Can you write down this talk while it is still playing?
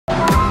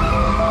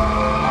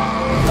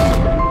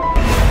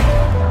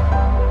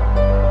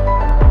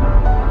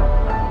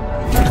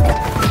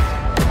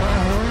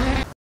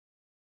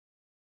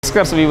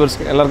S-Cars viewers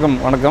எல்லாருக்கும்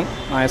வணக்கம்.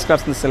 நான்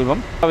S-Cars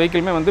செல்வம்.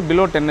 வெஹிக்கிளுமே வந்து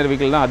below 10 year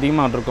வெஹிக்கிள் தான்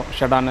அதிகமாக இருக்கும்.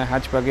 Sedan,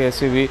 hatchback,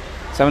 SUV,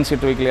 7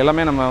 seat vehicle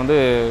எல்லாமே நம்ம வந்து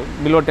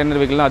below 10 year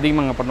வெஹிக்கிள் தான்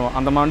அதிகமாக பண்ணுவோம்.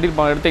 அந்த வண்டி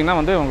எடுத்திங்கன்னா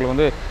வந்து உங்களுக்கு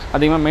வந்து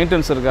அதிகமாக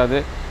மெயின்டெனன்ஸ் இருக்காது.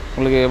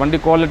 உங்களுக்கு வண்டி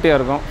குவாலிட்டியாக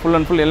இருக்கும். ஃபுல்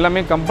அண்ட் ஃபுல்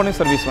எல்லாமே கம்பெனி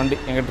சர்வீஸ் வண்டி.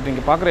 எங்கிட்ட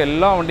நீங்கள் பார்க்குற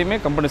எல்லா வண்டியுமே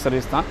கம்பெனி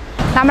சர்வீஸ் தான்.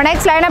 நம்ம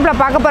நெக்ஸ்ட் லைனப்பில்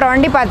பார்க்க போகிற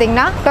வண்டி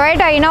பார்த்தீங்கன்னா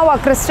Toyota Innova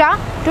Crista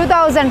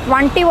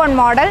 2021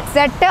 model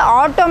set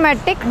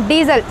automatic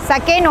diesel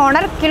second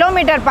owner.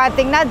 Kilometre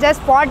பார்த்தீங்கன்னா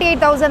ஜஸ்ட்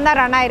 48,000 தான்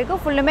ரன் ஆயிருக்கு.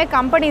 ஃபுல்லுமே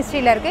கம்பெனி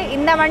ஹிஸ்ட்ரியில் இருக்குது.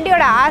 இந்த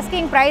வண்டியோட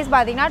ஆஸ்கிங் ப்ரைஸ்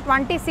பார்த்தீங்கன்னா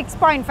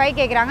 26.5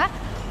 கேட்குறாங்க.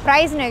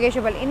 Price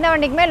negotiable. இந்த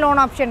வண்டிக்குமே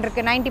லோன் ஆப்ஷன்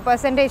இருக்குது.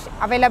 90%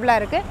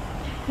 அவைலபிளாக இருக்குது.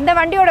 இந்த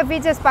வண்டியோட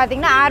ஃபீச்சர்ஸ்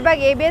பார்த்தீங்கன்னா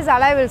ஏர்பேக், ABS,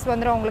 அலாய் வீல்ஸ்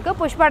வந்துடும். உங்களுக்கு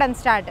புஷ் பட்டன்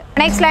ஸ்டார்ட்.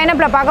 நெக்ஸ்ட்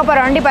லைனப்பில் பார்க்க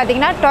போகிற வண்டி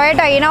பார்த்தீங்கன்னா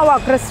Toyota Innova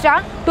Crista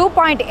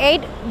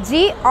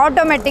 2.8G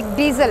automatic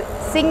diesel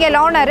single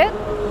owner.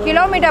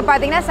 Kilometre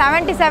பார்த்தீங்கன்னா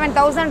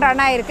 77,000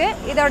 ரன் ஆயிருக்கு.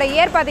 இதோட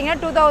இயர் பார்த்தீங்கன்னா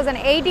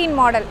 2018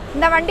 மாடல்.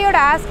 இந்த வண்டியோட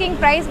ஆஸ்கிங்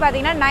ப்ரைஸ்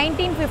பார்த்தீங்கன்னா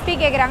 1950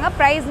 கேட்குறாங்க.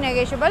 Price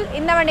negotiable.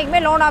 இந்த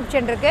வண்டிக்குமே லோன்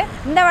ஆப்ஷன் இருக்குது.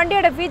 இந்த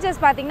வண்டியோட ஃபீச்சர்ஸ்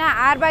பார்த்தீங்கன்னா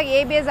ஏர்பேக்,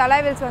 ABS,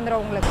 அலாய் வீல்ஸ்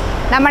வந்துடும் உங்களுக்கு.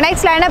 நம்ம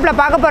நெக்ஸ்ட் லைனப்பில்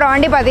பார்க்க போகிற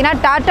வண்டி பார்த்தீங்கன்னா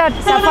Tata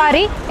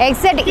Safari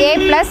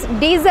XZA+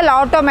 diesel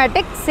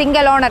automatic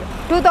single owner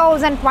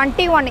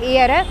 2021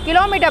 year.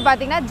 Kilometre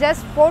பார்த்தீங்கன்னா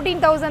ஜஸ்ட்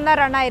 14,000 தான்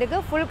ரன் ஆயிருக்கு.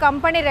 ஃபுல்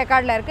கம்பெனி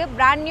ரெக்கார்டில் இருக்குது.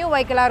 பிராண்ட் நியூ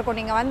வெஹிக்கிளாக இருக்கும்.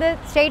 நீங்கள் வந்து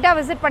ஸ்ட்ரெயிட்டாக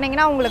விசிட்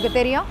பண்ணிங்கன்னா உங்களுக்கு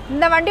தெரியும்.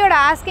 இந்த வண்டியோட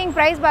ஆஸ்கிங்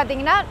ப்ரைஸ்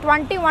பார்த்தீங்கன்னா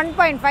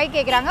 21.5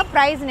 கேட்குறாங்க.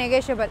 Price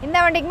negotiable. இந்த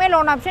வண்டிக்குமே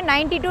லோன் ஆப்ஷன்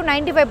 90 to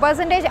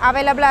 95%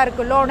 அவைலபிளாக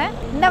இருக்குது லோனு.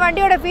 இந்த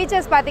வண்டியோட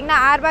ஃபீச்சர்ஸ் பார்த்தீங்கன்னா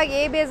ஏர்பேக்,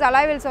 ABS,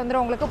 அலாய் வீல்ஸ்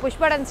வந்துடும் உங்களுக்கு. புஷ்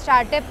பட்டன்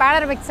ஸ்டார்ட்,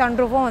 பேனரமிக்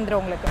சன்ரூஃபும்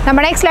வந்துடும் உங்களுக்கு. நம்ம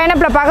நெக்ஸ்ட்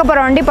லைனப்பில் பார்க்க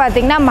போகிற வண்டி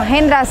பார்த்தீங்கன்னா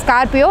Mahindra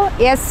Scorpio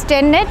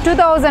S10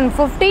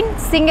 2015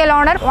 single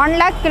owner 1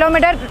 lakh kilometre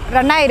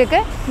run ஆயிருக்கு.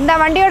 இந்த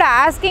வண்டியோட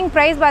ஆஸ்கிங்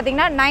ப்ரைஸ்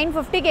பார்த்தீங்கன்னா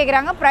 950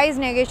 கேட்குறாங்க. Price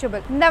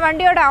negotiable. இந்த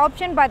வண்டியோட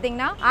ஆப்ஷன்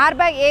பார்த்தீங்கன்னா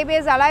ஏர்பேக்,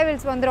 ABS, அலாய்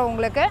வீல்ஸ் வந்துடும்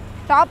உங்களுக்கு.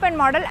 Top and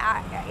model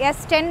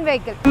S10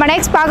 vehicle. நம்ம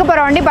நெக்ஸ்ட் பார்க்க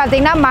போகிற வண்டி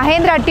பார்த்தீங்கன்னா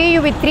Mahindra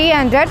TUV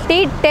 300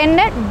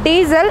 T10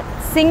 diesel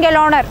single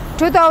owner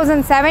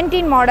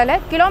 2017 model.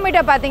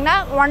 Kilometre பார்த்தீங்கன்னா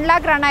 1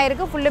 lakh ரன்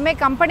ஆயிருக்கு. ஃபுல்லுமே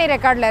கம்பெனி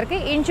ரெக்கார்டில்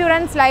இருக்குது.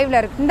 இன்சூரன்ஸ் லைவ்ல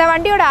இருக்குது. இந்த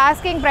வண்டியோட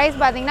ஆஸ்கிங் ப்ரைஸ்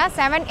பார்த்தீங்கன்னா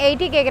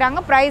 780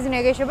 கேட்குறாங்க. Price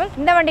negotiable.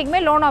 இந்த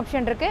வண்டிக்குமே லோன்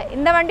ஆப்ஷன் இருக்குது.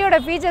 இந்த வண்டியோட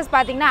ஃபீச்சர்ஸ்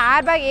பார்த்தீங்கன்னா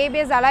ஏர்பேக்,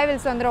 ABS, அலாய்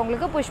வீல்ஸ் வந்துடும்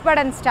உங்களுக்கு. Push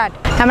button start.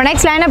 நம்ம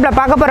நெக்ஸ்ட் லைனப்பில்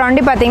பார்க்க போகிற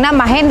வண்டி பார்த்தீங்கன்னா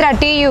Mahindra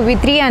TUV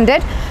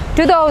 300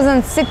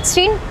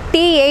 2016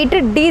 T8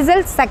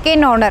 diesel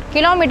second owner.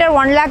 Kilometre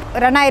 1 lakh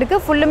run ஆயிருக்கு.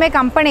 ஃபுல்லுமே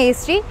கம்பெனி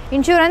ஹிஸ்ட்ரி.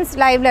 இன்சூரன்ஸ்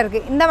லைவ்ல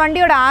இருக்குது. இந்த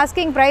வண்டியோட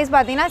ஆஸ்கிங் ப்ரைஸ்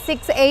பார்த்தீங்கன்னா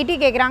 680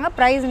 கேட்குறாங்க.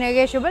 Price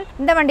negotiable.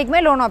 இந்த வண்டிக்குமே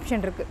லோன்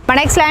ஆப்ஷன் இருக்குது. இப்போ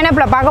நெக்ஸ்ட்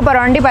லைனப்பில் பார்க்க போகிற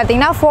வண்டி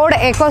பார்த்தீங்கன்னா Ford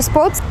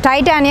EcoSports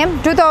Titanium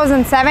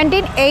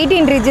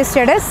 2017-18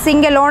 registered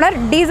single owner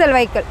diesel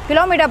vehicle.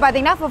 Kilometre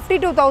பார்த்தீங்கன்னா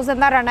 52,000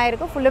 தான் ரன்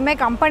ஆயிருக்கு. ஃபுல்லுமே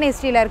கம்பெனி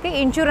ஹிஸ்ட்ரியில் இருக்குது.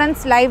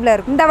 இன்சூரன்ஸ் லைவ்ல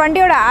இருக்குது. இந்த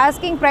வண்டியோட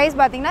ஆஸ்கிங் ப்ரைஸ்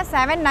பார்த்தீங்கன்னா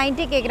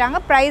 790 கேட்குறாங்க.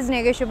 Price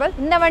negotiable.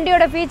 இந்த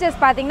வண்டியோட ஃபீச்சர்ஸ்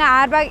பார்த்தீங்கன்னா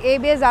ஏர்பேக்,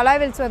 ABS, அலாய்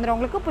வீல்ஸ் வந்துடும்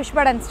உங்களுக்கு. Push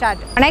button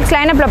start. நெக்ஸ்ட்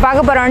லைனப்பில்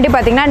பார்க்க போகிற வண்டி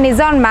பார்த்தீங்கன்னா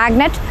Nissan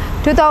Magnet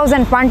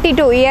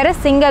 2022 year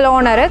single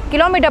owner.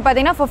 Kilometre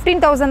பார்த்தீங்கன்னா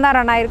 15,000 தான்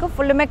ரன் ஆயிருக்கு.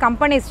 ஃபுல்லுமே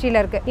கம்பெனி ஹிஸ்ட்ரியில்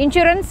இருக்குது.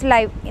 Insurance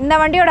live. இந்த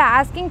வண்டியோட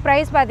ஆஸ்கிங்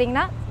ப்ரைஸ்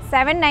பார்த்தீங்கன்னா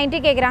 790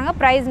 கேட்குறாங்க.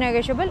 Price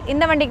negotiable.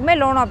 இந்த வண்டிக்குமே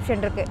லோன்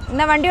ஆப்ஷன் இருக்குது.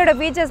 இந்த வண்டியோட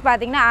ஃபீச்சர்ஸ்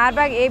பார்த்தீங்கன்னா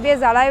ஏர்பேக்,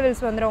 ABS, அலாய்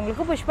வீல்ஸ் வந்துடும்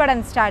உங்களுக்கு. Push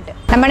button start.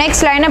 நம்ம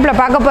நெக்ஸ்ட் லைனப்பில்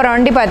பார்க்க போகிற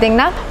வண்டி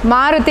பார்த்தீங்கன்னா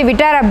மாருதி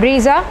விட்டாரா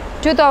Brezza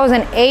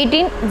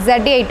 2018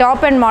 ZA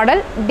top and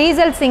model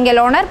diesel single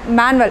owner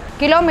manual.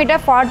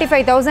 Kilometre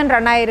 45,000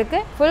 run ஆயிருக்கு.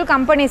 ஃபுல்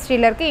கம்பெனி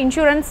ஹிஸ்ட்ரியில் இருக்குது.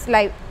 Insurance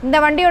live. இந்த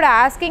வண்டியோட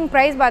ஆஸ்கிங்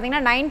ப்ரைஸ்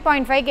பார்த்தீங்கன்னா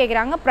 9.5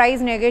 கேட்குறாங்க.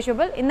 Price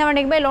negotiable. இந்த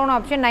வண்டிக்குமே லோன்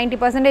ஆப்ஷன்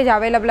 90%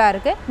 அவைலபிளாக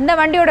இருக்குது. இந்த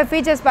வண்டியோட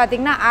ஃபீச்சர்ஸ்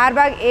பார்த்தீங்கன்னா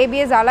ஏர்பேக்,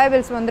 ABS, அலாய்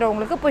வீல்ஸ் வந்துடும்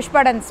உங்களுக்கு. Push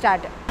button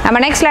start. நம்ம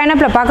நெக்ஸ்ட்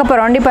லைனப்பில் பார்க்க போகிற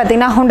வண்டி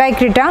பார்த்தீங்கன்னா Hyundai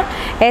Creta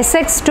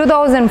SX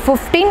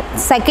 2015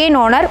 second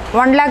owner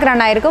 1 lakh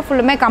run ஆயிருக்கு.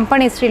 ஃபுல்லுமே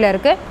கம்பெனி ஹிஸ்ட்ரியில்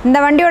இருக்குது. இந்த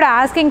வண்டியோட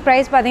ஆஸ்கிங்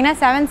ப்ரைஸ் பார்த்தீங்கன்னா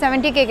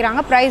 770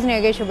 கேட்குறாங்க. Price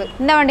negotiable.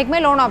 இந்த வண்டிக்குமே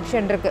லோன்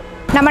ஆப்ஷன் இருக்குது.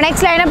 நம்ம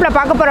நெக்ஸ்ட் லைனப்பில்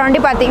பார்க்க போகிற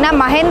வண்டி பார்த்தீங்கன்னா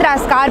Mahindra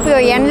Scorpio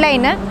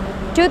N-Line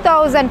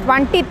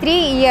 2023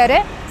 year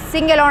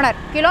single owner.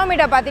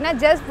 Kilometre பார்த்தீங்கன்னா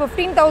ஜஸ்ட்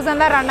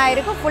 15,000 தான் ரன்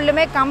ஆயிருக்கு.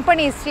 ஃபுல்லுமே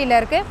கம்பெனி ஹிஸ்ட்ரியில்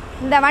இருக்குது.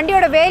 இந்த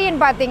வண்டியோட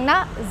வேரியன்ட் பார்த்தீங்கன்னா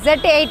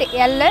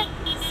Z8L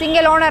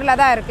சிங்கிள் ஓனரில்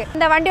தான் இருக்குது.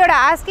 இந்த வண்டியோட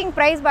ஆஸ்கிங்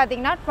ப்ரைஸ்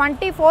பார்த்தீங்கன்னா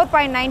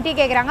 24.90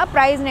 கேட்குறாங்க.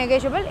 Price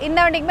negotiable. இந்த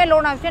வண்டிக்குமே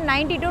லோன் ஆப்ஷன்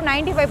 90 to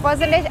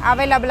 95%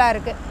 அவைலபிளாக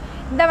இருக்குது.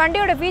 இந்த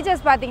வண்டியோட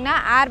ஃபீச்சர்ஸ் பார்த்தீங்கன்னா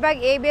airbag,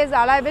 ABS,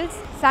 alloy wheels,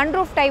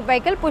 sunroof type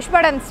vehicle. Push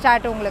button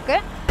start உங்களுக்கு.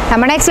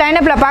 நம்ம நெக்ஸ்ட்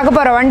லைனப்பில் பார்க்க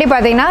போகிற வண்டி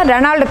பார்த்தீங்கன்னா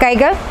Renault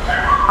கைகர்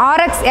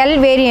RXL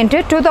variant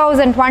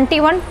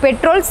 2021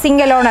 petrol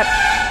single owner.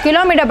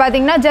 Kilometre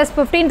பார்த்தீங்கன்னா ஜஸ்ட்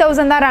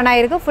 15,000 தான் ரன்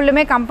ஆயிருக்கு.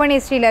 ஃபுல்லுமே கம்பெனி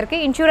ஹிஸ்ட்ரியில்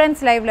இருக்குது.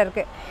 இன்சூரன்ஸ் லைவ்ல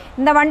இருக்குது.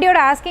 இந்த வண்டியோட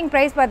ஆஸ்கிங்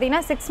ப்ரைஸ்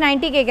பார்த்தீங்கன்னா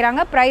 690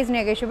 கேட்குறாங்க. Price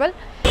negotiable.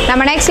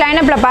 நம்ம நெக்ஸ்ட்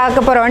லைனப்பில்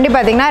பார்க்க போகிற வண்டி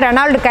பார்த்தீங்கன்னா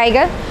Renault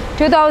கைகர்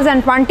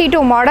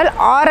 2022 model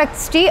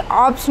RXT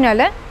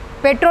optional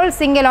petrol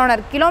single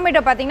owner.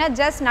 Kilometre பார்த்தீங்கன்னா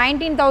ஜஸ்ட்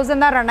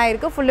 19,000 தான் ரன்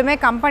ஆயிருக்கு. ஃபுல்லுமே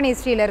கம்பெனி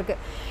ஹிஸ்ட்ரியில் இருக்குது.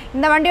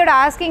 இந்த வண்டியோட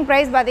ஆஸ்கிங்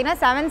ப்ரைஸ் பார்த்தீங்கன்னா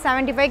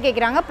 775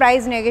 கேட்குறாங்க.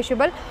 Price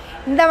negotiable.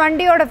 இந்த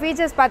வண்டியோட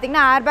ஃபீச்சர்ஸ்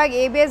பார்த்தீங்கன்னா ஏர்பேக்,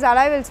 ABS,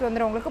 அலாய் வீல்ஸ்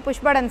வந்துடும் உங்களுக்கு.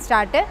 Push button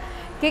start.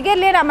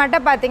 கிகர்லேயே நம்மகிட்ட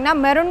பார்த்தீங்கன்னா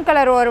மெரூன்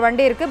கலர் ஒரு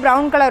வண்டி இருக்குது,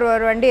 ப்ரௌன் கலர்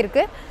ஒரு வண்டி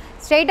இருக்குது.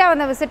 ஸ்ட்ரெயிட்டாக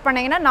வந்து விசிட்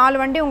பண்ணிங்கன்னா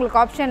 4 வண்டி உங்களுக்கு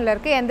ஆப்ஷனில்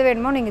இருக்குது. எந்த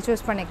வேணுமோ நீங்கள்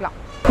சூஸ் பண்ணிக்கலாம்.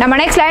 நம்ம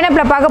நெக்ஸ்ட்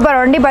லைனப்பில் பார்க்க போகிற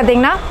வண்டி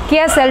பார்த்தீங்கன்னா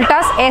கியா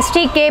Seltos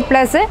STK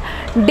plus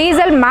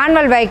diesel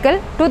manual vehicle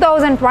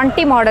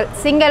 2020 model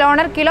single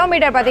owner.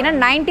 Kilometre பார்த்தீங்கன்னா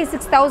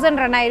 96,000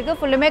 ரன் ஆயிருக்கு.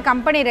 ஃபுல்லுமே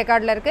கம்பெனி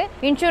ரெக்கார்டில் இருக்குது.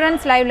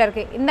 இன்சூரன்ஸ் லைவில்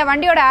இருக்குது. இந்த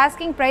வண்டியோட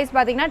ஆஸ்கிங் ப்ரைஸ்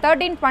பார்த்தீங்கன்னா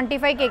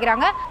 1325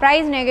 கேட்குறாங்க.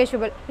 Price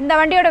negotiable. இந்த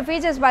வண்டியோட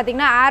ஃபீச்சர்ஸ்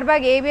பார்த்தீங்கன்னா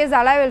ஏர்பேக், ABS,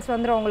 அலாய்வெல்ஸ்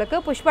வந்துடும் உங்களுக்கு.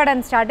 Push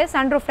button start,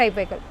 sunroof type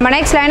vehicle. நம்ம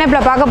நெக்ஸ்ட்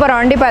லைனப்பில் பார்க்க போகிற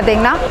வண்டி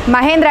பார்த்தீங்கன்னா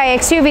Mahindra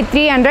XUV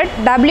 300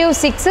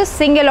 W6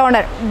 single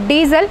owner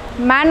diesel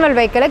manual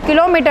vehicle.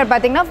 Kilometre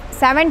பார்த்தீங்கன்னா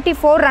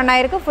 74 ரன்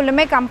ஆயிருக்கு.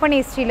 ஃபுல்லுமே கம்பெனி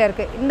ஹிஸ்ட்ரியில்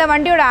இருக்குது. இந்த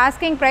வண்டியோட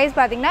ஆஸ்கிங் ப்ரைஸ்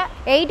பார்த்தீங்கன்னா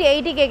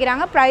 880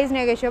 கேட்குறாங்க. Price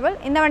negotiable.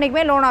 இந்த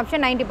வண்டிக்குமே லோன்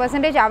ஆப்ஷன்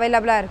 90%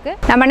 அவைலபிளாக இருக்குது.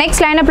 நம்ம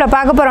நெக்ஸ்ட் லைனப்பில்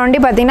பார்க்க போகிற வண்டி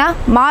பார்த்தீங்கன்னா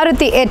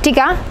Maruti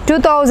Ertiga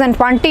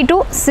 2022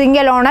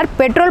 single owner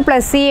petrol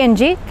plus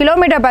CNG.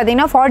 Kilometre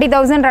பார்த்தீங்கன்னா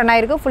 40,000 ரன்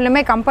ஆயிருக்கு.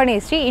 ஃபுல்லுமே கம்பெனி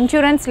ஹிஸ்ட்ரி,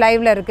 இன்சூரன்ஸ்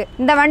லைவில் இருக்குது.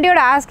 இந்த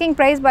வண்டியோட ஆஸ்கிங்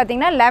ப்ரைஸ்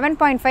பார்த்தீங்கன்னா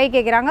 11.5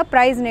 கேட்குறாங்க.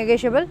 Price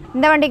negotiable.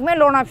 இந்த வண்டிக்குமே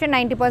லோன் ஆப்ஷன்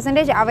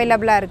 90%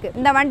 அவைலபிளாக இருக்குது.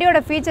 இந்த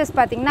வண்டியோட ஃபீச்சர்ஸ்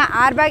பார்த்தீங்கன்னா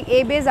ஏர்பேக்,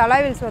 ABS,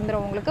 அலாய்வெல்ஸ்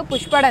வந்துடும் உங்களுக்கு.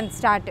 Push button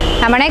start.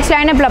 நம்ம நெக்ஸ்ட்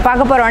லைனப்பில்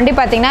பார்க்க போகிற வண்டி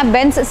பார்த்தீங்கன்னா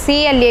Benz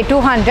CLA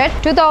 200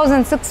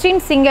 2016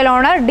 single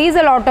owner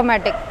diesel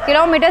automatic.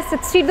 Kilometre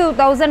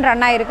 62,000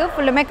 run ஆயிருக்கு.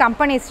 ஃபுல்லுமே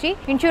கம்பெனி ஹிஸ்ட்ரி,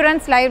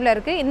 இன்சூரன்ஸ் லைவ்ல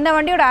இருக்குது. இந்த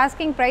வண்டியோட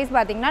ஆஸ்கிங் ப்ரைஸ்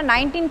பார்த்தீங்கன்னா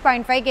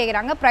 19.5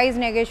 கேட்குறாங்க. Price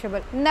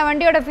negotiable. இந்த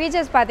வண்டியோட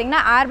ஃபீச்சர்ஸ்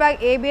பார்த்தீங்கன்னா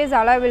ஏர்பேக், ABS,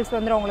 அலாய்வெல்ஸ்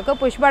வந்துடும் உங்களுக்கு.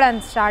 புஷ்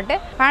பட்டன் ஸ்டார்ட்,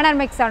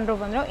 பேனர்மிக்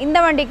சன்ரூஃப் வந்துடும். இந்த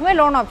வண்டிக்குமே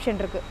லோன் ஆப்ஷன்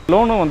இருக்குது.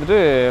 லோனும் வந்துட்டு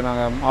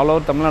நாங்கள் ஆல்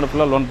ஓவர் தமிழ்நாடு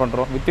ஃபுல்லாக லோன்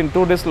பண்ணுறோம். வித்தின்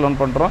 2 days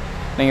லோன் பண்ணுறோம்.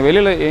 நீங்கள்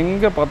வெளியில்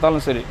எங்கே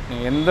பார்த்தாலும் சரி,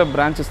 நீங்கள் எந்த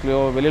பிரான்ச்சஸ்லையோ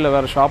வெளியில்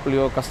வேறு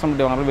ஷாப்லையோ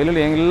கஸ்டமர்கிட்ட வாங்கினாலும் வெளியில்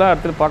எல்லா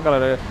இடத்துலையும் பார்க்குற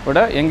விட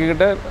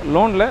எங்ககிட்ட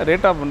லோனில்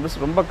ரேட் ஆஃப்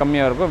இன்ட்ரெஸ்ட் ரொம்ப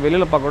கம்மியாக இருக்கும்.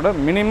 வெளியில் பார்க்க விட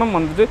மினிமம்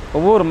வந்துட்டு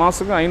ஒவ்வொரு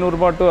மாதத்துக்கும்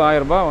 500 to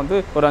 1000 வந்து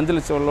ஒரு 5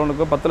 லட்சம்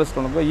லோனுக்கோ 10 லட்சம்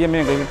லோனுக்கோ EMI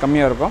எங்களுக்கு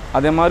கம்மியாக இருக்கும்.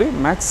 அதே மாதிரி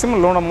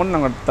மேக்ஸிமம் லோன் அமௌண்ட்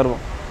நாங்கள்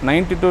தருவோம்.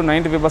 90 to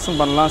 95%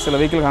 பண்ணலாம். சில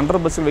வெஹிக்கிள்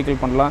 100%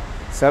 வெஹிக்கிள் பண்ணலாம்.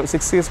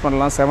 6 years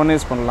பண்ணலாம், 7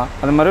 years பண்ணலாம்.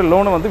 அது மாதிரி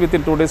லோனை வந்து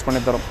வித்தின் 2 days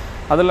பண்ணித்தரோம்.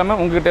 அது இல்லாமல்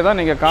உங்கள்கிட்ட தான்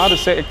நீங்கள் கார்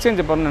எக்ஸ்சேஞ்ச்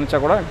பண்ணணும்னு நினச்சா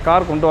கூட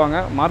கார் கொண்டு வாங்க.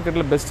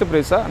 மார்க்கெட்டில் பெஸ்ட்டு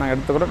ப்ரைஸாக நாங்கள்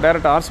எடுத்துக்கிறோம்.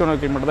 டேரெக்ட் RC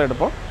வெஹிக்கிள் மட்டும் தான்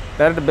எடுப்போம்.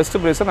 டேரெக்ட்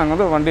பெஸ்ட்டு ப்ரைஸை நாங்கள்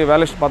வந்து வண்டி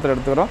வேலேஷ் பார்த்துட்டு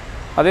எடுத்துக்கிறோம்.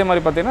 அதே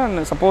மாதிரி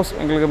பார்த்தீங்கன்னா சப்போஸ்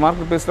எங்களுக்கு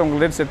மார்க்கெட் ப்ரைஸில்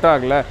உங்களுக்கு ரேட் செட்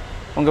ஆகலை,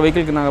 உங்கள்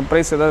வெஹிக்கிளுக்கு நாங்கள்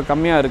ப்ரைஸ் ஏதாவது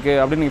கம்மியாக இருக்குது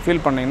அப்படின்னு நீங்கள்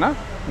ஃபீல் பண்ணிங்கன்னா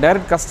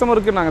டேரெக்ட்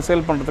கஸ்டமருக்கு நாங்கள்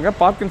சேல் பண்ணுறதுக்காக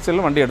பார்க்கிங்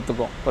சேலில் வண்டி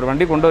எடுத்துக்கோம். ஒரு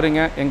வண்டி கொண்டு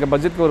வரீங்க, எங்கள்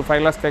பட்ஜெட்டுக்கு ஒரு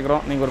 5 lakhs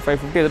கேட்குறோம், நீங்கள் ஒரு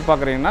 550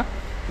 எதிர்பார்க்குறீங்கன்னா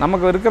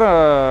நமக்கு இருக்கிற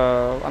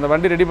அந்த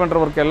வண்டி ரெடி பண்ணுற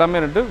ஒர்க் எல்லாமே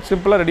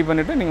சிம்பிளாக ரெடி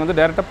பண்ணிவிட்டு நீங்கள் வந்து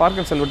டேரெக்டாக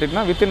பார்க்கிங் சேல்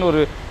விட்டிங்கன்னா வித்தின்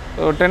ஒரு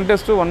 10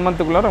 days to 1 month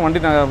வண்டி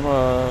நாங்கள்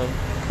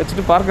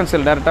வச்சுட்டு பார்க்கிங்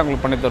சேல் டேரெக்டாக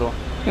உங்களுக்கு பண்ணி தருவோம்.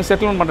 நீங்கள்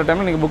செட்டில்மெண்ட் பண்ணுற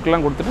டைமில் நீங்கள்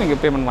புக்கெலாம் கொடுத்துட்டு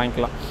நீங்கள் பேமெண்ட்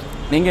வாங்கிக்கலாம்.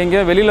 நீங்கள்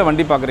எங்கேயா வெளியில்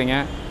வண்டி பார்க்குறீங்க,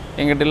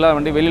 எங்கிட்ட இல்லாத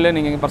வண்டி வெளியில்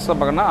நீங்கள் எங்கள் பர்ஸாக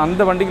பார்க்கணுன்னா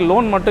அந்த வண்டிக்கு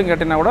லோன் மட்டும்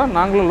கேட்டிங்கன்னா கூட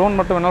நாங்களும் லோன்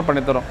மட்டும் வேணாலும்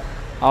பண்ணித்தரோம்.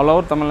 ஆல்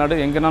ஓவர் தமிழ்நாடு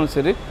எங்கேனாலும்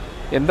சரி,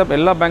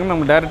 எல்லா பேங்க்குமே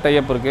நமக்கு டேரெக்ட்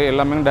டைப் இருக்குது.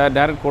 எல்லாமே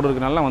டேரெக்ட் கோடு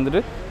இருக்கனால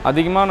வந்துட்டு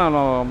அதிகமான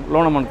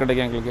லோன் அமௌண்ட்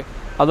கிடைக்கும் எங்களுக்கு.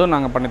 அதுவும்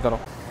நாங்கள்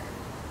பண்ணித்தரோம்.